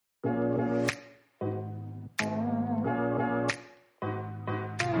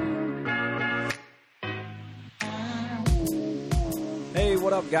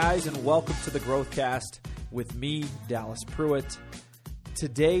what up, guys, and welcome to the Growthcast with me, Dallas Pruitt.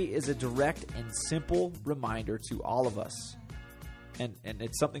 Today is a direct and simple reminder to all of us, and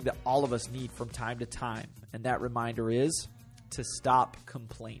it's something that all of us need from time to time, and that reminder is to stop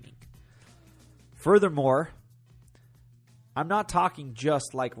complaining. Furthermore, I'm not talking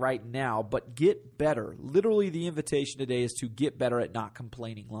just like right now, but get better. Literally, the invitation today is to get better at not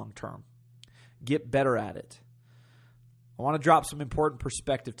complaining long term. Get better at it. I want to drop some important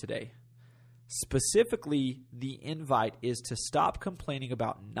perspective today. Specifically, the invite is to stop complaining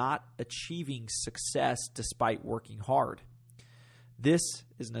about not achieving success despite working hard. This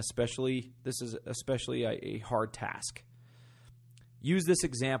is especially a hard task. Use this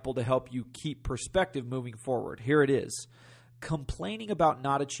example to help you keep perspective moving forward. Here it is. Complaining about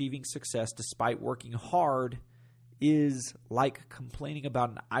not achieving success despite working hard is like complaining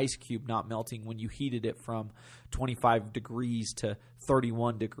about an ice cube not melting when you heated it from 25 degrees to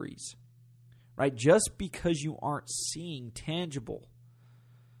 31 degrees, right? Just because you aren't seeing tangible,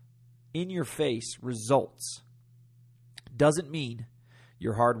 in your face results doesn't mean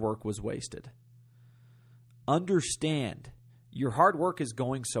your hard work was wasted. Understand, your hard work is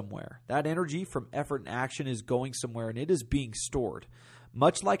going somewhere. That energy from effort and action is going somewhere, and it is being stored.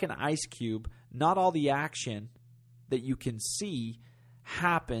 Much like an ice cube, not all the action that you can see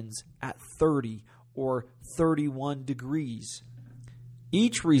happens at 30 or 31 degrees.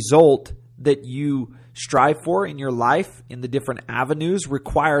 Each result that you strive for in your life in the different avenues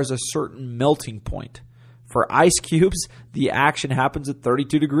requires a certain melting point. For ice cubes, the action happens at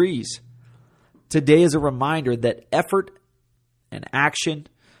 32 degrees. Today is a reminder that effort and action,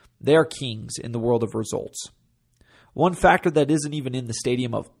 they are kings in the world of results. One factor that isn't even in the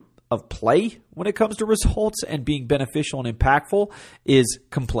stadium of play when it comes to results and being beneficial and impactful is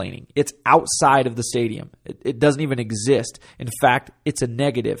complaining. It's outside of the stadium. It doesn't even exist. In fact, it's a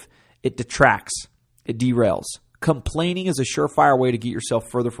negative. It detracts. It derails. Complaining is a surefire way to get yourself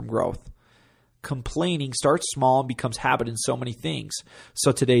further from growth. Complaining starts small and becomes habit in so many things.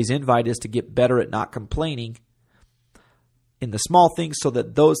 So today's invite is to get better at not complaining in the small things so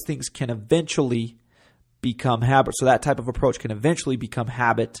that those things can eventually become habit. So that type of approach can eventually become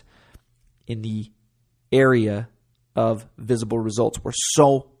habit in the area of visible results where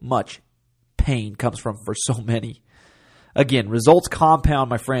so much pain comes from for so many. Again, results compound,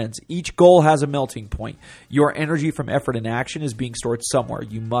 my friends. Each goal has a melting point. Your energy from effort and action is being stored somewhere.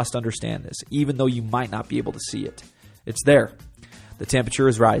 You must understand this, even though you might not be able to see it. It's there. The temperature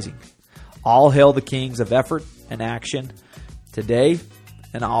is rising. All hail the kings of effort and action today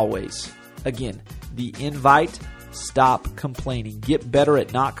and always. Again, the invite, stop complaining. Get better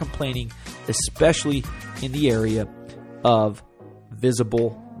at not complaining, especially in the area of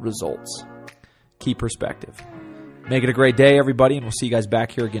visible results. Keep perspective. Make it a great day, everybody, and we'll see you guys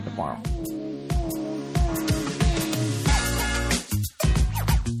back here again tomorrow.